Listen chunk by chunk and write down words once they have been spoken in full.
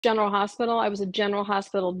General Hospital. I was a General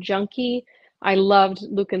Hospital junkie. I loved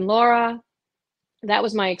Luke and Laura. That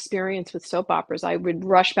was my experience with soap operas. I would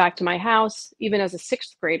rush back to my house, even as a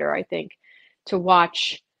sixth grader, I think, to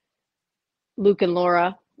watch Luke and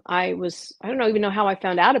Laura. I don't even know how I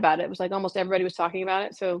found out about it. It was like almost everybody was talking about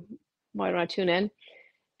it, so why don't I tune in?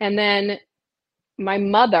 And then my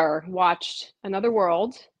mother watched Another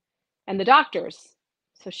World and The Doctors.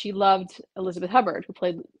 So she loved Elizabeth Hubbard, who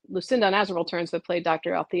played Lucinda on As the World Turns, but played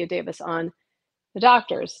Dr. Althea Davis on The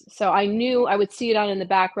Doctors. So I knew I would see it on in the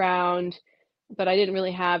background, but I didn't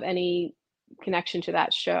really have any connection to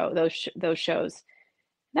that show, those shows.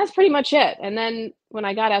 That's pretty much it. And then when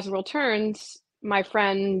I got As the World Turns, my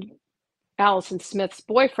friend Allison Smith's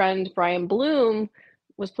boyfriend, Brian Bloom,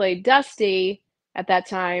 was played Dusty at that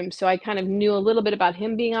time. So I kind of knew a little bit about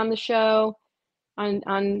him being on the show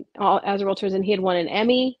on As the World Turns, and he had won an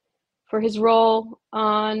Emmy for his role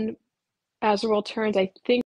on As the World Turns. I think